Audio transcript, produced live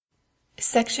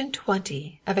Section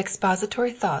 20 of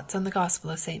Expository Thoughts on the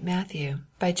Gospel of St. Matthew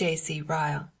by J.C.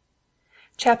 Ryle.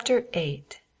 Chapter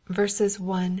 8, verses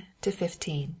 1 to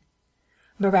 15.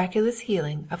 Miraculous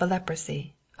healing of a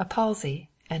leprosy, a palsy,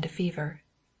 and a fever.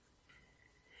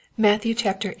 Matthew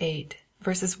chapter 8,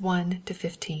 verses 1 to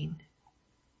 15.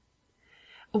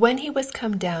 When he was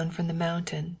come down from the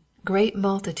mountain, great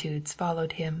multitudes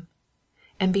followed him.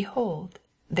 And behold,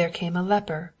 there came a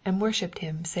leper and worshipped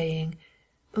him, saying,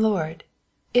 Lord,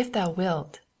 if thou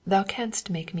wilt, thou canst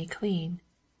make me clean.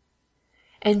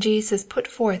 And Jesus put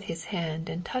forth his hand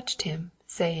and touched him,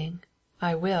 saying,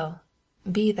 I will,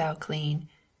 be thou clean.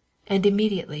 And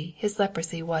immediately his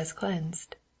leprosy was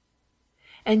cleansed.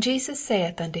 And Jesus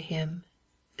saith unto him,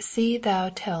 See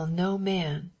thou tell no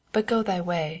man, but go thy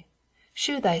way,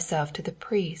 shew thyself to the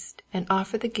priest, and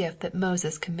offer the gift that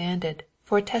Moses commanded,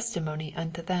 for a testimony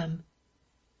unto them.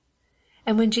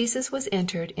 And when Jesus was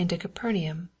entered into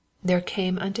Capernaum, there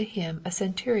came unto him a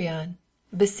centurion,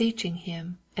 beseeching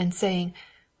him, and saying,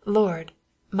 Lord,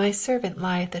 my servant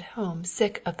lieth at home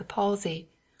sick of the palsy,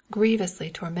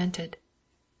 grievously tormented.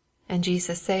 And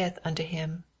Jesus saith unto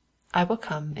him, I will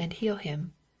come and heal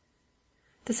him.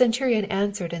 The centurion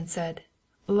answered and said,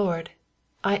 Lord,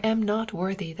 I am not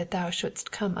worthy that thou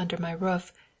shouldst come under my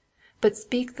roof, but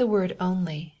speak the word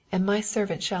only, and my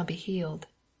servant shall be healed.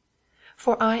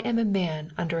 For I am a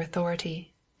man under authority,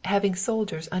 having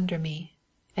soldiers under me.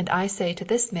 And I say to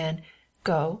this man,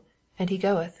 Go, and he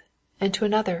goeth, and to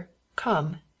another,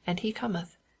 Come, and he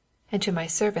cometh, and to my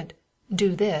servant,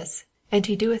 Do this, and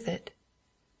he doeth it.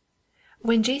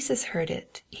 When Jesus heard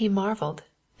it, he marveled,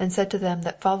 and said to them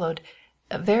that followed,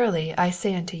 Verily I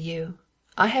say unto you,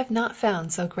 I have not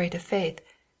found so great a faith,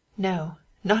 no,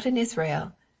 not in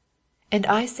Israel. And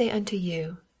I say unto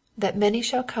you, that many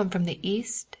shall come from the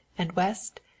east and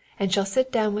west, and shall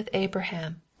sit down with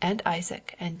Abraham, and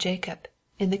Isaac, and Jacob,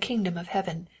 in the kingdom of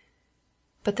heaven.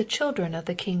 But the children of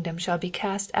the kingdom shall be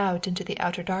cast out into the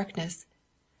outer darkness.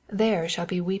 There shall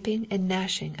be weeping and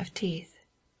gnashing of teeth.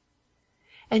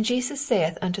 And Jesus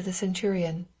saith unto the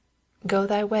centurion, Go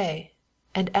thy way,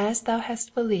 and as thou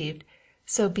hast believed,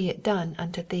 so be it done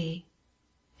unto thee.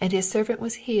 And his servant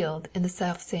was healed in the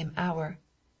selfsame hour.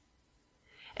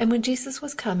 And when Jesus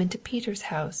was come into Peter's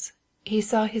house, he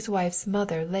saw his wife's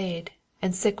mother laid,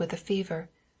 and sick with a fever.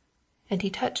 And he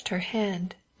touched her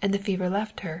hand, and the fever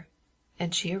left her,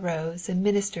 and she arose and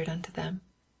ministered unto them.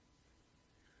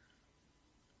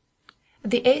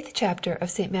 The 8th chapter of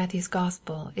St. Matthew's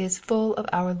Gospel is full of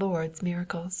our Lord's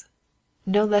miracles.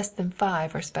 No less than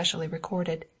 5 are specially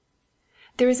recorded.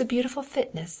 There is a beautiful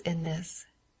fitness in this.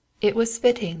 It was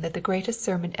fitting that the greatest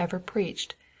sermon ever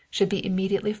preached should be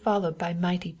immediately followed by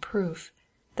mighty proof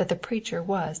that the preacher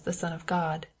was the Son of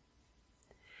God.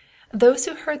 Those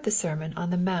who heard the Sermon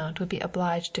on the Mount would be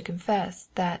obliged to confess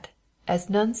that, as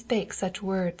none spake such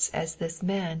words as this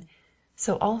man,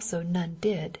 so also none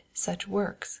did such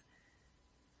works.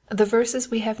 The verses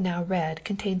we have now read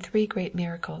contain 3 great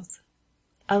miracles.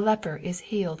 A leper is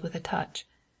healed with a touch.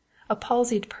 A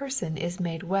palsied person is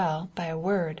made well by a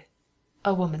word.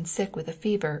 A woman sick with a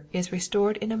fever is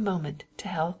restored in a moment to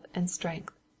health and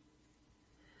strength.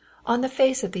 On the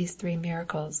face of these 3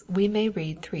 miracles we may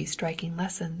read 3 striking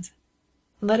lessons.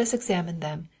 Let us examine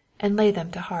them and lay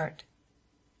them to heart.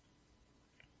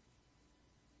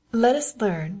 Let us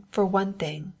learn, for one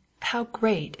thing, how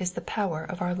great is the power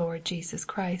of our Lord Jesus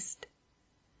Christ.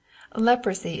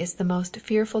 Leprosy is the most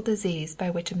fearful disease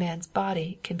by which a man's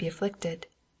body can be afflicted.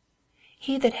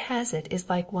 He that has it is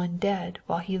like one dead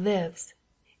while he lives.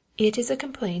 It is a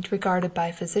complaint regarded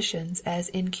by physicians as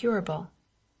incurable.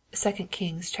 2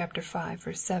 Kings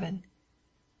 5:7.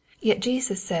 Yet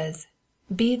Jesus says,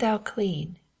 Be thou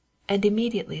clean, and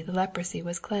immediately the leprosy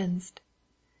was cleansed.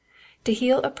 To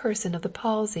heal a person of the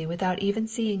palsy without even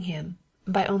seeing him,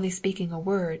 by only speaking a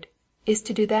word, is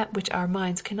to do that which our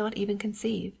minds cannot even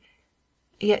conceive.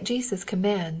 Yet Jesus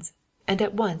commands, and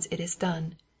at once it is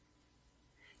done.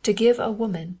 To give a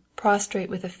woman, prostrate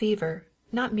with a fever,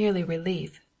 not merely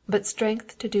relief, but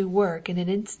strength to do work in an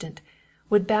instant,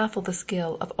 would baffle the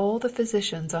skill of all the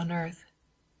physicians on earth.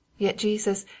 Yet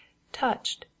Jesus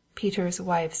touched Peter's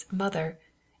wife's mother,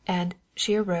 and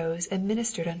she arose and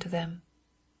ministered unto them.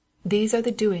 These are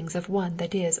the doings of one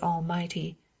that is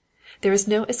almighty. There is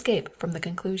no escape from the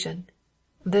conclusion.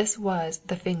 This was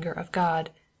the finger of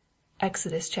God.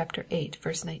 Exodus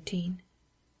 8:19.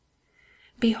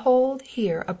 Behold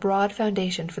here a broad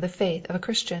foundation for the faith of a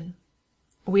Christian.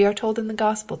 We are told in the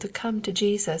Gospel to come to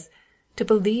Jesus, to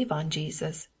believe on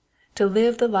Jesus, to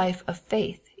live the life of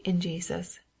faith in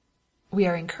Jesus. We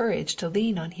are encouraged to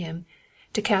lean on Him,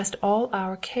 to cast all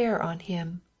our care on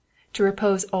Him, to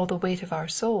repose all the weight of our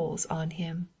souls on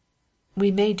Him.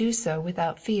 We may do so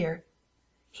without fear.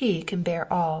 He can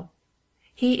bear all.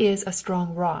 He is a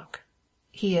strong rock.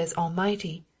 He is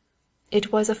almighty.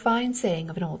 It was a fine saying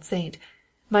of an old saint,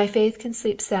 "My faith can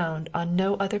sleep sound on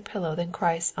no other pillow than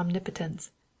Christ's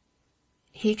omnipotence."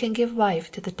 He can give life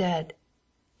to the dead.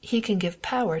 He can give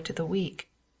power to the weak.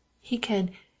 He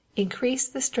can "increase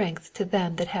the strength to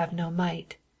them that have no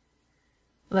might."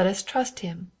 Let us trust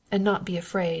Him and not be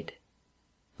afraid.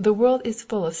 The world is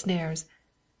full of snares.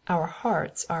 Our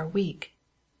hearts are weak.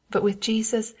 But with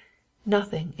Jesus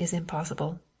nothing is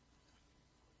impossible.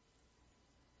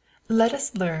 Let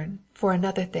us learn, for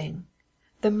another thing,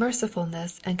 the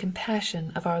mercifulness and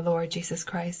compassion of our Lord Jesus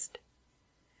Christ.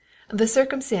 The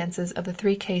circumstances of the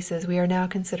three cases we are now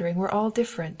considering were all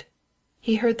different.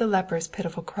 He heard the leper's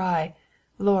pitiful cry,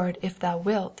 "Lord, if thou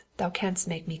wilt, thou canst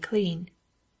make me clean."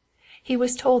 He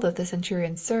was told of the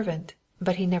centurion's servant,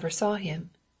 but he never saw him.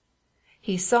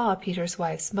 He saw Peter's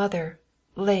wife's mother,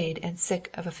 laid and sick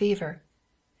of a fever,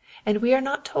 and we are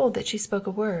not told that she spoke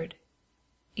a word.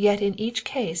 Yet in each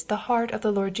case the heart of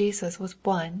the Lord Jesus was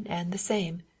one and the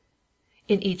same.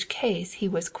 In each case He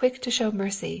was quick to show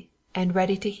mercy, and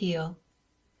ready to heal.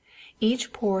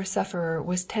 Each poor sufferer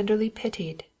was tenderly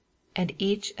pitied, and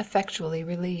each effectually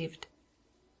relieved.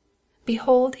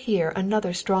 Behold here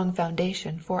another strong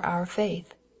foundation for our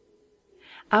faith.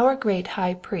 Our great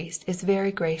High Priest is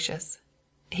very gracious.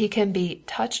 He can be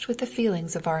 "touched with the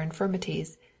feelings of our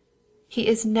infirmities." He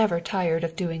is never tired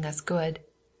of doing us good.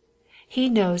 He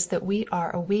knows that we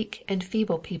are a weak and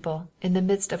feeble people in the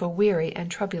midst of a weary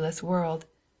and troublous world.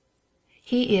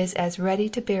 He is as ready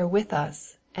to bear with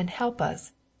us and help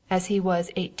us as He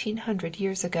was 1800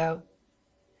 years ago.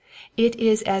 It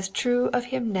is as true of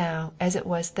Him now as it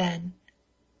was then.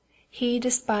 "He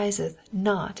despiseth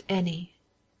not any."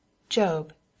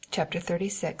 Job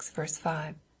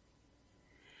 36:5.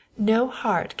 No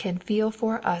heart can feel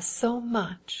for us so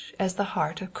much as the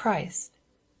heart of Christ.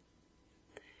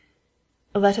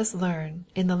 Let us learn,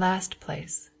 in the last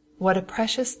place, what a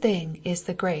precious thing is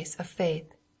the grace of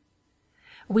faith.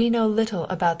 We know little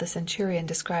about the centurion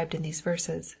described in these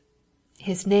verses.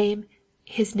 His name,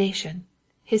 his nation,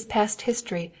 his past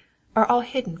history, are all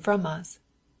hidden from us.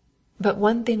 But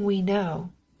one thing we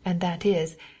know, and that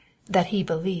is, that he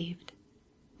believed.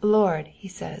 "Lord," he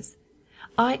says,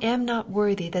 "I am not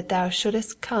worthy that thou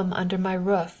shouldest come under my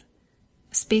roof.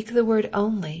 Speak the word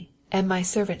only, and my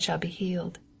servant shall be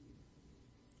healed."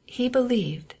 He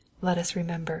believed, let us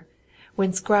remember,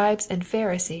 when scribes and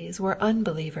Pharisees were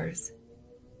unbelievers.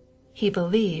 He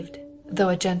believed, though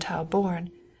a Gentile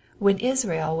born, when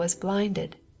Israel was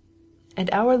blinded. And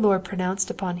our Lord pronounced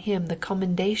upon him the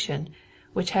commendation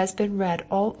which has been read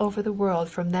all over the world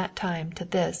from that time to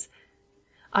this,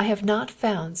 "I have not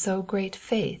found so great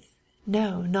faith,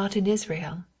 no, not in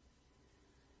Israel."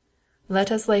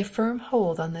 Let us lay firm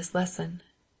hold on this lesson.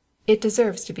 It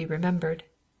deserves to be remembered.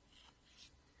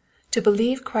 To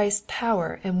believe Christ's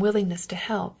power and willingness to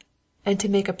help, and to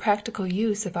make a practical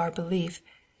use of our belief,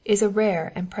 is a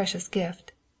rare and precious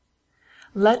gift.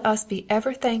 Let us be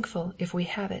ever thankful if we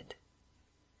have it.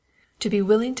 To be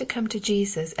willing to come to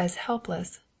Jesus as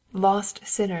helpless, lost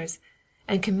sinners,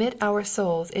 and commit our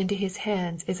souls into His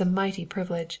hands is a mighty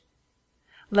privilege.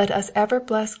 Let us ever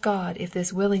bless God if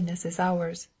this willingness is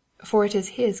ours, for it is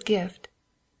His gift.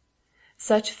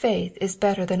 Such faith is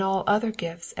better than all other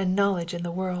gifts and knowledge in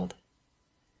the world.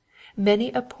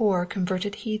 Many a poor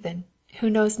converted heathen, who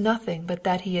knows nothing but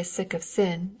that he is sick of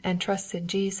sin and trusts in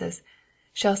Jesus,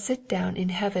 shall sit down in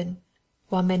heaven,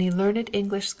 while many learned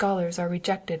English scholars are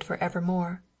rejected for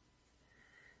evermore.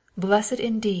 Blessed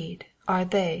indeed are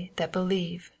they that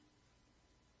believe.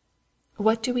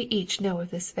 What do we each know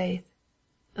of this faith?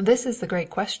 This is the great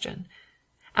question.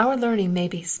 Our learning may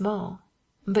be small,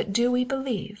 but do we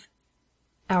believe?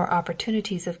 Our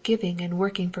opportunities of giving and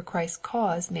working for Christ's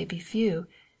cause may be few,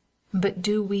 but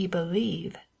do we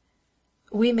believe?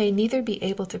 We may neither be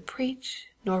able to preach,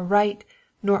 nor write,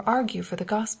 nor argue for the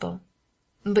gospel,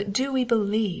 but do we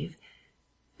believe?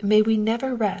 May we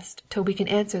never rest till we can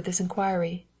answer this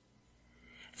inquiry.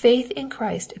 Faith in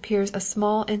Christ appears a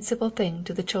small and simple thing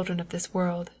to the children of this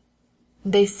world.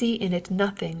 They see in it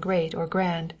nothing great or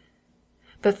grand.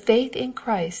 But faith in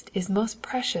Christ is most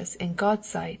precious in God's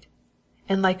sight,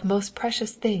 and like most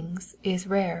precious things is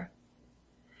rare.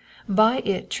 By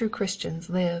it true Christians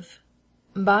live.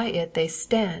 By it they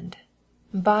stand.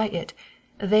 By it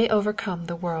they overcome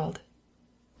the world.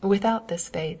 Without this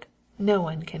faith no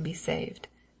one can be saved.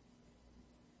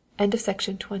 End of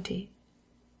section 20.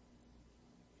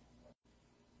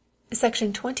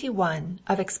 Section 21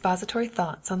 of Expository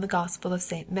Thoughts on the Gospel of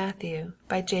St. Matthew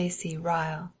by J.C.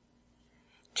 Ryle.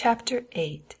 Chapter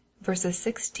 8, verses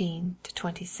 16 to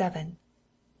 27.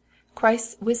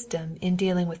 Christ's wisdom in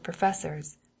dealing with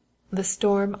professors. The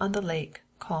storm on the lake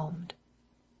calmed.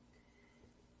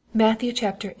 Matthew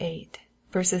chapter 8,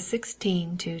 verses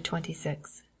 16 to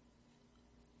 26.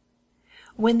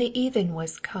 When the even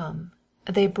was come,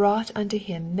 they brought unto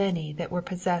him many that were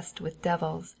possessed with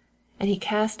devils, and he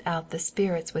cast out the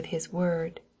spirits with his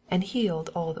word, and healed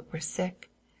all that were sick,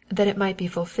 that it might be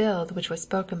fulfilled which was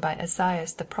spoken by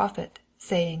Esaias the prophet,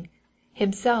 saying,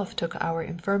 Himself took our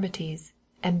infirmities,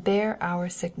 and bare our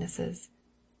sicknesses.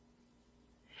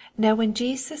 Now when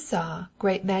Jesus saw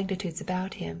great multitudes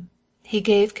about him, he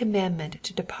gave commandment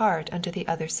to depart unto the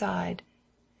other side.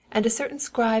 And a certain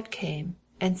scribe came,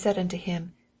 and said unto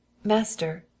him,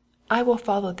 Master, I will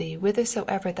follow thee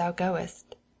whithersoever thou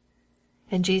goest.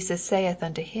 And Jesus saith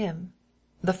unto him,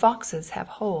 The foxes have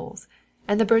holes,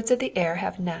 and the birds of the air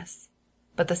have nests,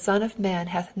 but the Son of man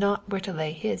hath not where to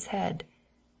lay his head.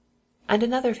 And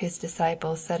another of his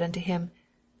disciples said unto him,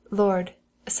 Lord,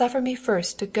 suffer me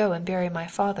first to go and bury my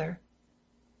father.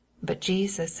 But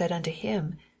Jesus said unto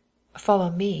him, Follow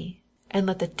me, and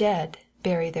let the dead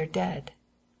bury their dead.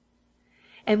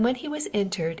 And when he was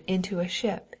entered into a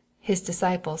ship, his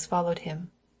disciples followed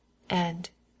him. And,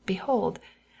 behold,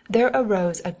 there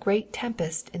arose a great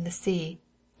tempest in the sea,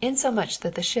 insomuch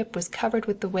that the ship was covered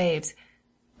with the waves,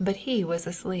 but he was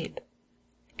asleep.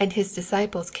 And his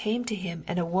disciples came to him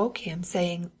and awoke him,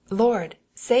 saying, Lord,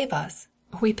 save us,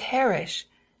 we perish.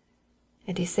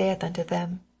 And he saith unto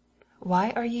them,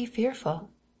 Why are ye fearful,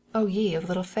 O ye of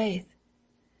little faith?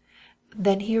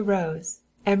 Then he arose,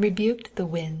 and rebuked the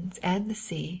winds and the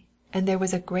sea, and there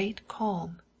was a great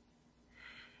calm.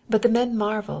 But the men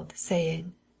marveled,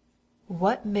 saying,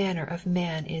 What manner of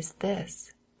man is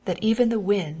this, that even the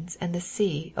winds and the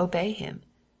sea obey him?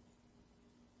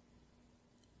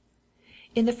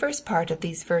 In the first part of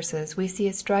these verses we see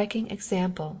a striking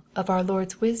example of our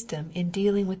Lord's wisdom in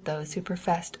dealing with those who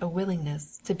professed a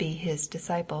willingness to be his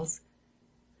disciples.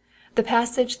 The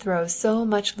passage throws so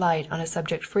much light on a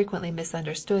subject frequently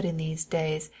misunderstood in these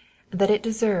days that it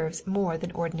deserves more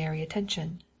than ordinary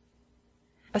attention.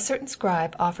 A certain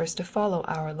scribe offers to follow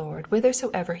our Lord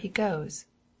whithersoever he goes.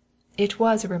 It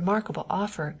was a remarkable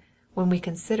offer when we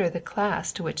consider the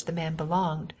class to which the man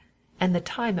belonged, and the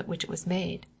time at which it was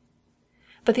made.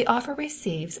 But the offer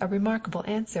receives a remarkable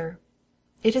answer.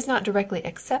 It is not directly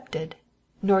accepted,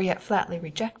 nor yet flatly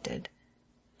rejected.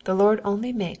 The Lord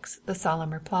only makes the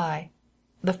solemn reply,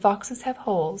 The foxes have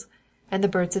holes, and the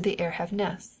birds of the air have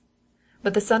nests,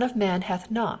 but the Son of man hath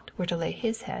not where to lay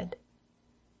his head.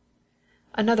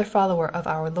 Another follower of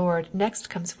our Lord next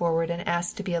comes forward and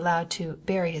asks to be allowed to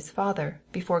bury his father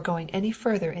before going any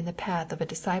further in the path of a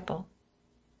disciple.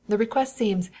 The request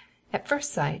seems, at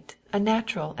first sight, a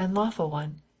natural and lawful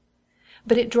one.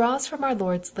 But it draws from our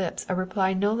Lord's lips a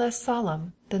reply no less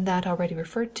solemn than that already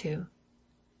referred to.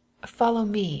 Follow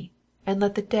me, and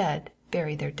let the dead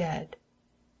bury their dead.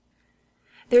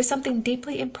 There is something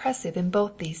deeply impressive in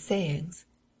both these sayings.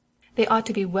 They ought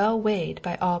to be well weighed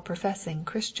by all professing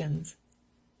Christians.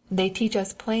 They teach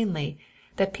us plainly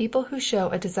that people who show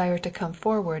a desire to come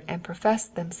forward and profess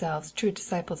themselves true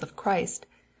disciples of Christ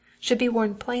should be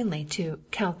warned plainly to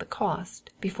count the cost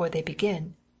before they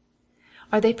begin.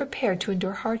 Are they prepared to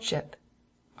endure hardship?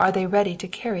 Are they ready to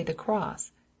carry the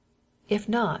cross? If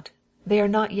not, they are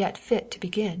not yet fit to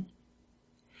begin.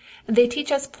 They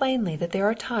teach us plainly that there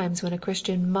are times when a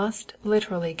Christian must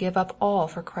literally give up all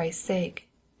for Christ's sake,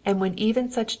 and when even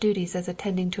such duties as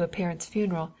attending to a parent's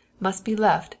funeral must be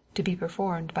left to be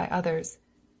performed by others.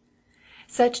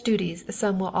 Such duties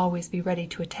some will always be ready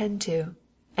to attend to,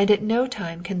 and at no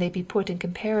time can they be put in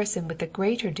comparison with the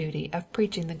greater duty of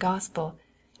preaching the gospel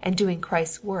and doing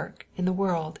Christ's work in the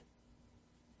world.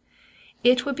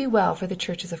 It would be well for the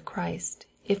churches of Christ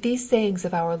if these sayings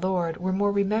of our Lord were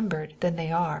more remembered than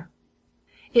they are.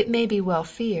 It may be well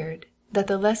feared that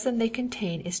the lesson they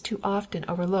contain is too often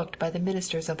overlooked by the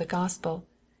ministers of the gospel,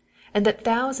 and that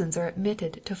thousands are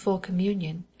admitted to full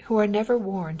communion who are never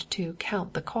warned to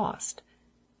count the cost.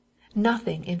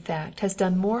 Nothing, in fact, has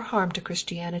done more harm to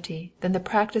Christianity than the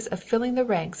practice of filling the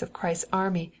ranks of Christ's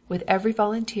army with every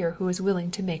volunteer who is willing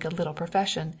to make a little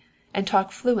profession, and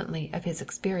talk fluently of his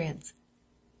experience.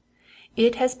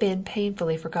 It has been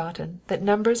painfully forgotten that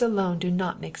numbers alone do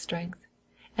not make strength,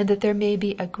 and that there may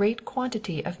be a great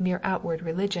quantity of mere outward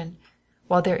religion,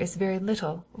 while there is very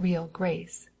little real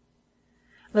grace.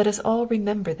 Let us all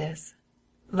remember this.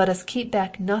 Let us keep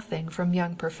back nothing from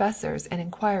young professors and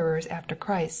inquirers after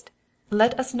Christ.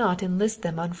 Let us not enlist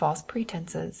them on false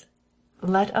pretenses.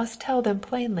 Let us tell them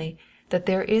plainly that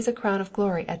there is a crown of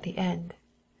glory at the end.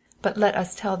 But let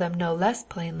us tell them no less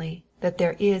plainly that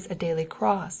there is a daily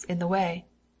cross in the way.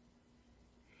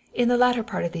 In the latter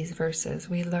part of these verses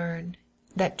we learn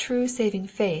that true saving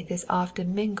faith is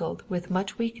often mingled with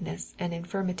much weakness and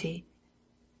infirmity.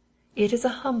 It is a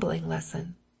humbling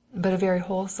lesson, but a very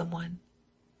wholesome one.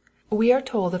 We are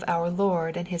told of our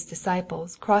Lord and His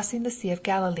disciples crossing the Sea of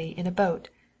Galilee in a boat.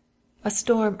 A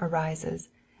storm arises,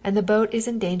 and the boat is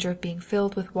in danger of being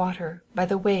filled with water by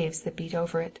the waves that beat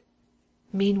over it.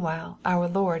 Meanwhile our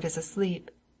Lord is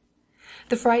asleep.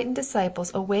 The frightened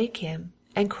disciples awake Him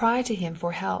and cry to Him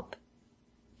for help.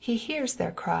 He hears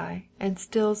their cry and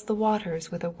stills the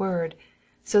waters with a word,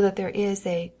 so that there is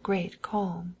a great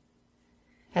calm.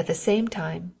 At the same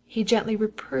time He gently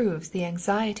reproves the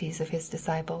anxieties of His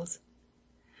disciples.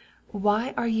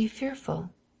 "Why are ye fearful,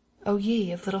 O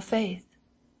ye of little faith?"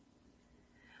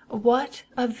 What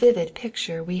a vivid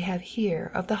picture we have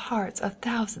here of the hearts of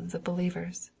thousands of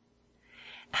believers!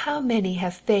 How many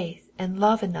have faith and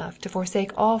love enough to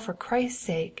forsake all for Christ's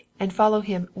sake and follow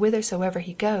Him whithersoever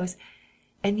He goes,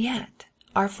 and yet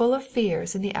are full of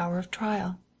fears in the hour of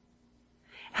trial?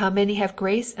 How many have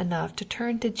grace enough to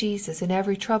turn to Jesus in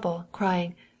every trouble,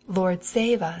 crying, "Lord,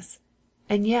 save us,"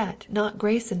 and yet not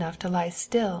grace enough to lie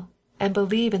still and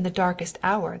believe in the darkest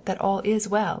hour that all is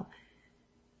well?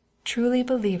 Truly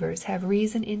believers have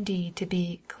reason indeed to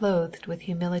be "clothed with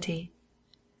humility."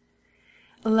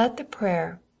 Let the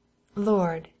prayer,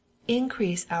 "Lord,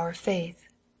 increase our faith,"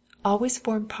 always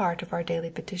form part of our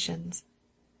daily petitions.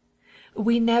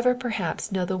 We never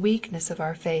perhaps know the weakness of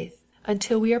our faith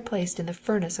until we are placed in the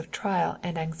furnace of trial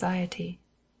and anxiety.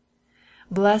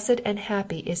 Blessed and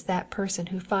happy is that person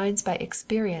who finds by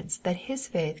experience that his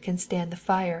faith can stand the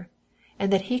fire,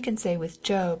 and that he can say with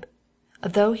Job,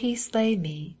 "Though He slay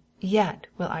me, yet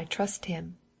will I trust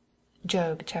Him."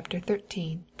 (Job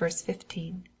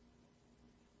 13:15).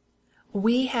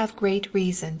 We have great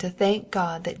reason to thank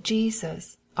God that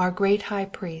Jesus, our great High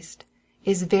Priest,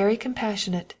 is very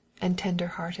compassionate and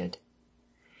tender-hearted.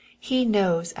 He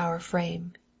knows our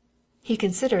frame. He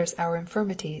considers our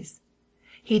infirmities.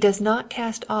 He does not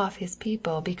cast off His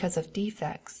people because of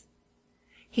defects.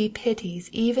 He pities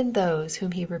even those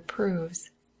whom He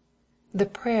reproves. The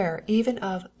prayer even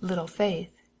of "little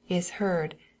faith" is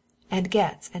heard, and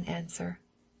gets an answer.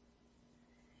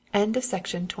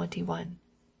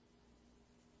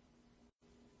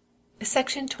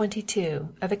 Section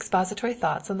 22 of Expository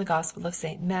Thoughts on the Gospel of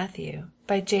St. Matthew,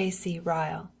 by J.C.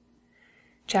 Ryle.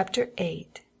 Chapter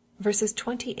 8, verses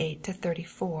 28 to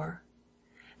 34.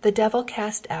 The devil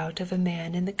cast out of a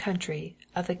man in the country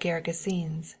of the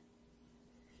Gergesenes.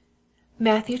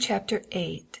 Matthew chapter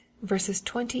 8, verses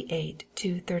 28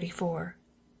 to 34.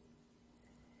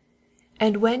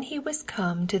 And when he was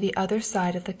come to the other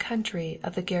side of the country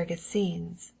of the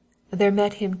Gergesenes, there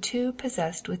met him two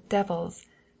possessed with devils,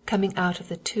 coming out of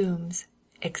the tombs,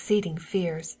 exceeding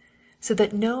fierce, so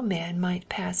that no man might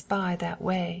pass by that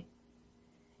way.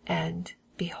 And,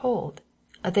 behold,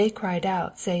 they cried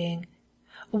out, saying,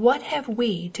 What have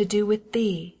we to do with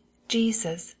thee,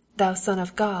 Jesus, thou Son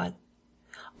of God?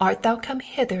 Art thou come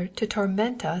hither to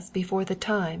torment us before the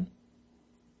time?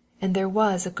 And there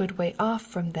was a good way off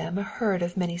from them a herd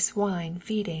of many swine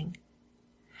feeding.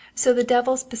 So the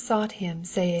devils besought him,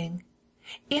 saying,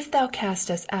 If thou cast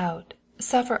us out,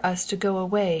 suffer us to go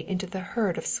away into the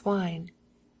herd of swine.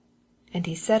 And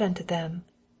he said unto them,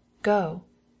 Go.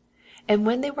 And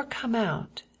when they were come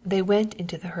out, they went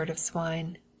into the herd of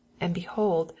swine. And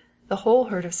behold, the whole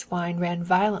herd of swine ran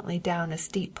violently down a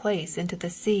steep place into the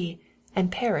sea,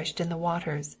 and perished in the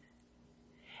waters.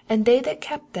 And they that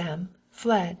kept them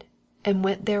fled, and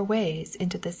went their ways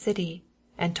into the city,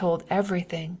 and told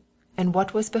everything, and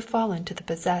what was befallen to the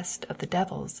possessed of the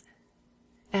devils.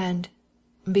 And,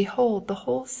 behold, the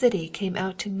whole city came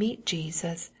out to meet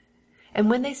Jesus. And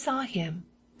when they saw him,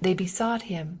 they besought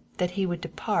him that he would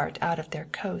depart out of their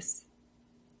coasts.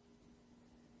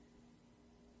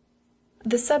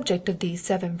 The subject of these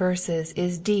 7 verses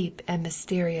is deep and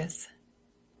mysterious.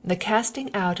 The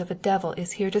casting out of a devil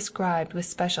is here described with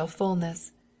special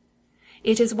fullness.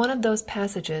 It is one of those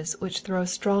passages which throw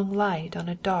strong light on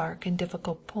a dark and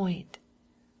difficult point.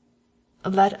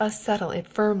 Let us settle it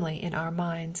firmly in our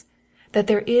minds that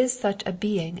there is such a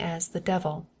being as the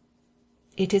devil.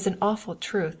 It is an awful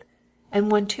truth,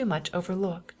 and one too much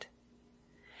overlooked.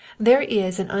 There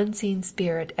is an unseen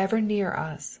spirit ever near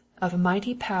us, of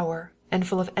mighty power and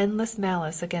full of endless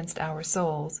malice against our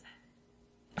souls.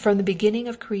 From the beginning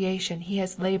of creation he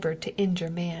has labored to injure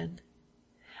man.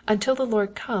 Until the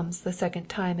Lord comes the second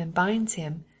time and binds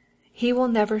him, he will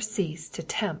never cease to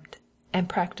tempt, and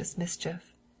practise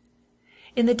mischief.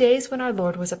 In the days when our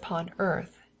Lord was upon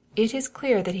earth, it is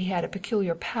clear that he had a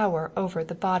peculiar power over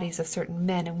the bodies of certain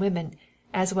men and women,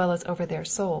 as well as over their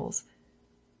souls.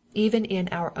 Even in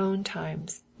our own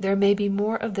times, there may be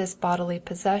more of this bodily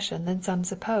possession than some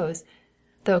suppose,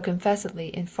 though confessedly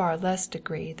in far less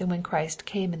degree than when Christ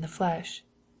came in the flesh.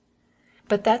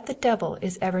 But that the devil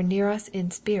is ever near us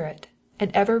in spirit,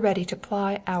 and ever ready to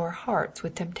ply our hearts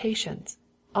with temptations,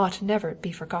 ought never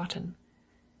be forgotten.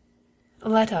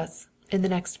 Let us, in the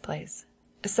next place,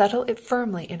 settle it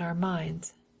firmly in our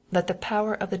minds, that the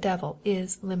power of the devil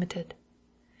is limited.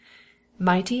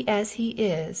 Mighty as he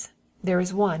is, there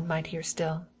is one mightier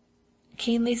still.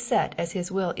 Keenly set as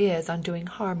his will is on doing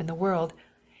harm in the world,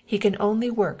 he can only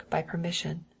work by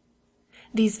permission.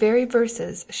 These very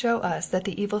verses show us that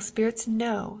the evil spirits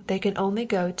know they can only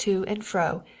go to and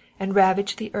fro and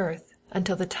ravage the earth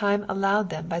until the time allowed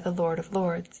them by the Lord of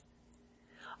Lords.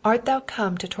 Art thou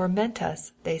come to torment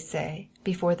us, they say,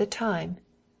 before the time?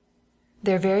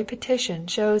 Their very petition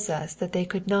shows us that they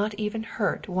could not even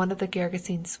hurt one of the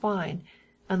Gergesene swine,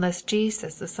 unless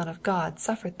Jesus the Son of God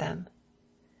suffered them.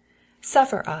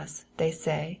 Suffer us, they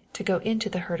say, to go into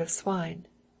the herd of swine.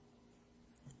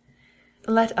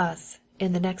 Let us,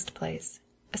 in the next place,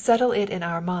 settle it in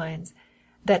our minds,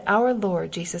 that our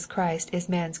Lord Jesus Christ is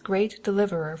man's great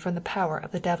deliverer from the power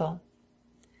of the devil.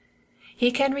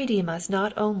 He can redeem us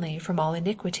not only from all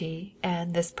iniquity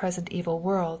and this present evil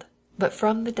world, but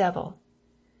from the devil.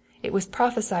 It was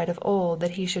prophesied of old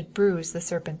that he should bruise the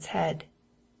serpent's head.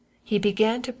 He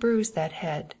began to bruise that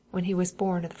head when he was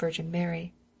born of the Virgin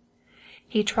Mary.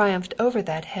 He triumphed over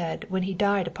that head when he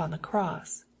died upon the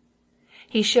cross.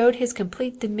 He showed his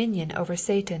complete dominion over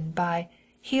Satan by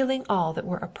healing all that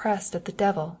were oppressed of the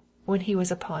devil when he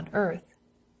was upon earth.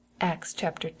 Acts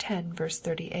chapter 10, verse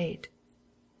 38.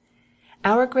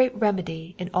 Our great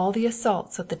remedy in all the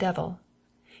assaults of the devil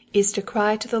is to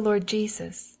cry to the Lord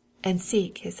Jesus and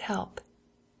seek his help.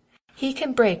 He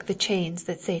can break the chains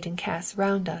that Satan casts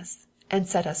round us and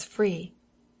set us free.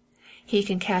 He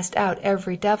can cast out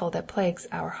every devil that plagues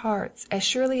our hearts as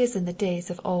surely as in the days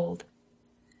of old.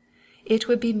 It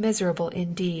would be miserable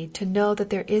indeed to know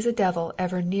that there is a devil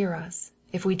ever near us,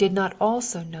 if we did not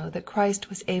also know that Christ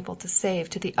was able to save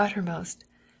to the uttermost,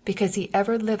 because he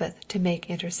ever liveth to make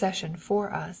intercession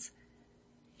for us.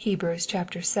 Hebrews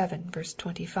chapter 7, verse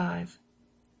 25.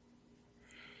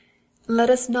 Let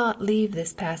us not leave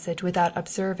this passage without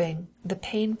observing the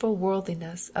painful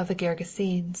worldliness of the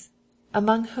Gergesenes,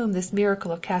 among whom this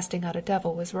miracle of casting out a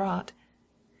devil was wrought.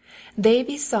 They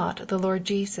besought the Lord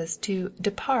Jesus to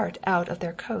depart out of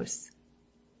their coasts.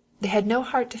 They had no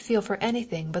heart to feel for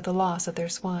anything but the loss of their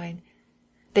swine.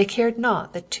 They cared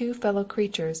not that two fellow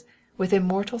creatures with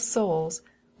immortal souls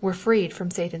were freed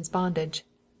from Satan's bondage.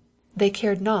 They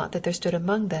cared not that there stood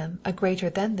among them a greater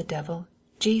than the devil,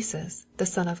 Jesus, the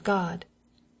Son of God.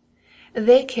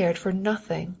 They cared for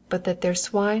nothing but that their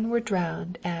swine were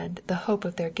drowned and the hope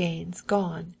of their gains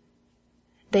gone.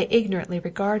 They ignorantly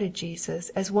regarded Jesus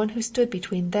as one who stood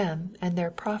between them and their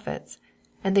profits,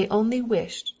 and they only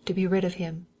wished to be rid of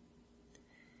him.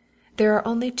 There are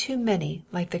only too many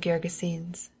like the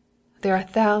Gergesenes. There are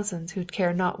thousands who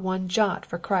care not one jot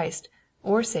for Christ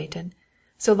or Satan,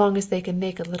 so long as they can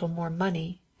make a little more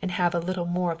money and have a little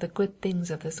more of the good things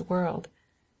of this world.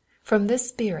 From this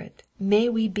spirit may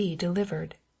we be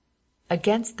delivered.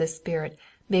 Against this spirit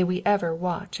may we ever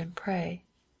watch and pray.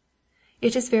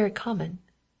 It is very common.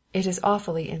 It is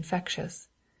awfully infectious.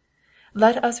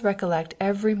 Let us recollect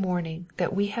every morning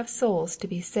that we have souls to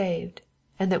be saved,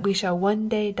 and that we shall one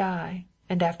day die,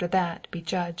 and after that be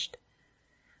judged.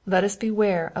 Let us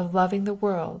beware of loving the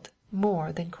world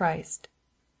more than Christ.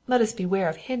 Let us beware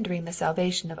of hindering the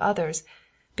salvation of others,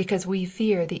 because we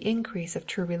fear the increase of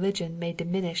true religion may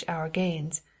diminish our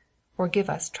gains, or give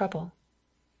us trouble.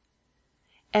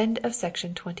 End of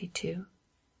section 22.